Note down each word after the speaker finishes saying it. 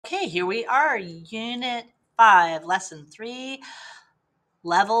Okay, here we are, Unit 5, Lesson 3,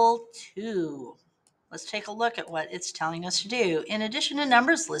 Level 2. Let's take a look at what it's telling us to do. In addition to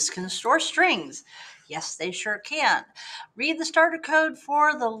numbers, lists can store strings. Yes, they sure can. Read the starter code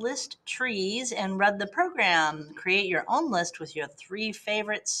for the list trees and run the program. Create your own list with your 3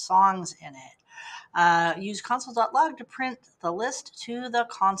 favorite songs in it. Use console.log to print the list to the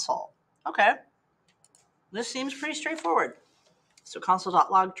console. Okay, this seems pretty straightforward. So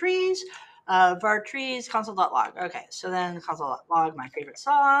console.log trees, var trees, console.log. Okay, so then console.log, my favorite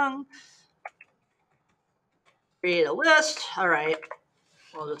song. Create a list. All right,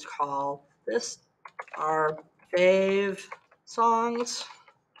 we'll just call this our fave songs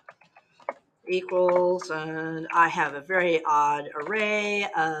equals, and I have a very odd array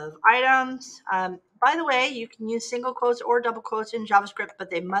of items. By the way, you can use single quotes or double quotes in JavaScript, but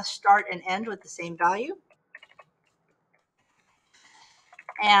they must start and end with the same value.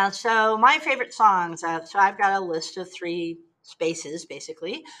 And so my favorite songs, so I've got a list of 3 spaces,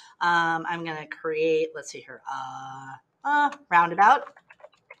 basically. I'm going to create, let's see here, Roundabout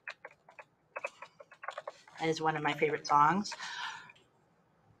is one of my favorite songs.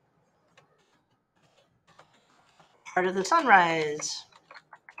 Part of the Sunrise.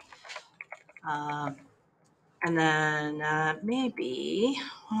 And then maybe,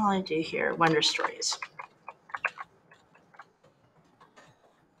 what will I do here? Wonder Stories.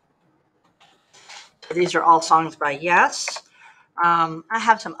 So these are all songs by Yes. I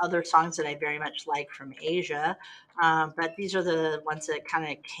have some other songs that I very much like from Asia, but these are the ones that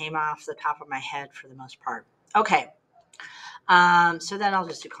kind of came off the top of my head for the most part. Okay, so then I'll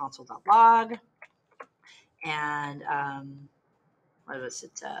just do console.log, and what was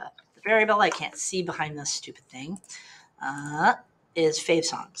it? The variable I can't see behind this stupid thing is fave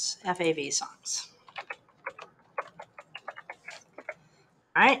songs, FAV songs.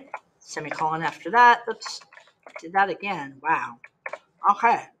 All right, semicolon after that. Oops, did that again. Wow.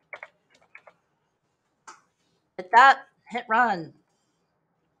 Okay. Hit that, hit run.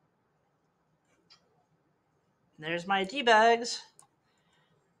 There's my debugs.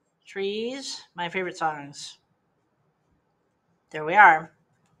 Trees, my favorite songs. There we are.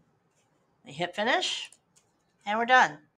 I hit finish, and we're done.